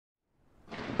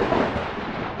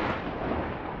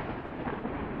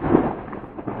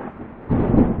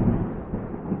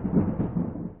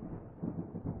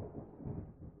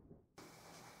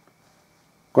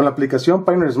Con la aplicación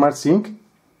Pioneer Smart Sync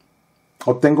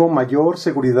obtengo mayor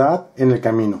seguridad en el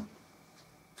camino.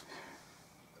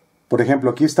 Por ejemplo,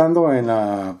 aquí estando en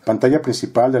la pantalla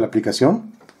principal de la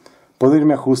aplicación, puedo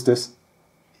irme a ajustes.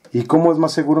 ¿Y cómo es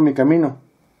más seguro mi camino?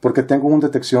 Porque tengo una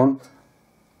detección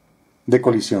de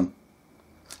colisión.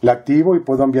 La activo y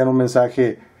puedo enviar un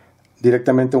mensaje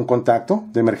directamente a un contacto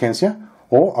de emergencia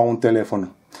o a un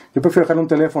teléfono. Yo prefiero dejarle un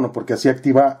teléfono porque así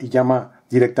activa y llama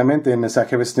directamente el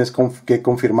mensaje. A veces tienes que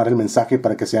confirmar el mensaje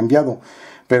para que sea enviado.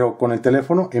 Pero con el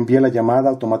teléfono envía la llamada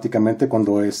automáticamente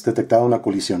cuando es detectada una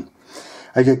colisión.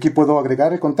 Aquí puedo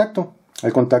agregar el contacto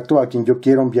a quien yo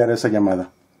quiero enviar esa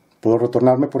llamada. Puedo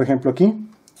retornarme, por ejemplo, aquí,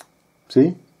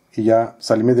 ¿sí? Y ya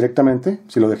salirme directamente,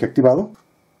 si lo dejé activado.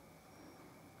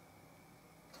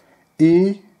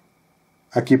 Y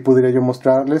aquí podría yo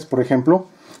mostrarles, por ejemplo,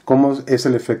 cómo es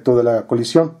el efecto de la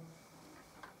colisión.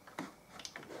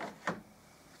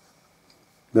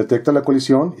 Detecta la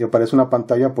colisión y aparece una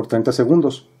pantalla por 30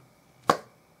 segundos.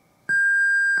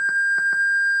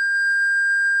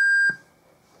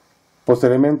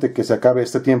 Posteriormente que se acabe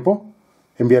este tiempo,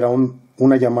 enviará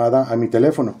una llamada a mi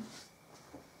teléfono.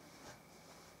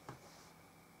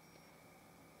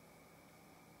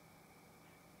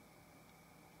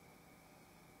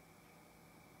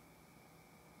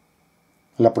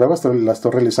 La prueba la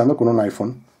estoy realizando con un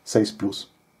iPhone 6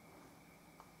 Plus.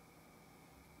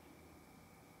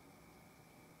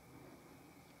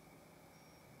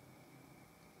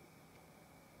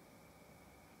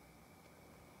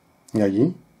 Y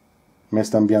allí me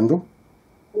está enviando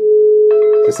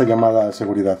esta llamada de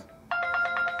seguridad.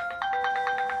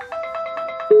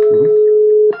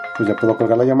 Pues ya puedo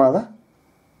colgar la llamada.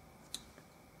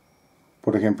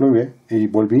 Por ejemplo, y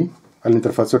volví a la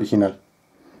interfaz original.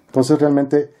 Entonces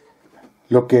realmente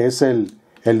lo que es el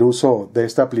uso de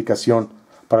esta aplicación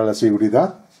para la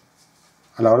seguridad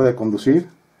a la hora de conducir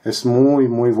es muy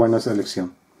buena esa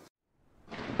elección.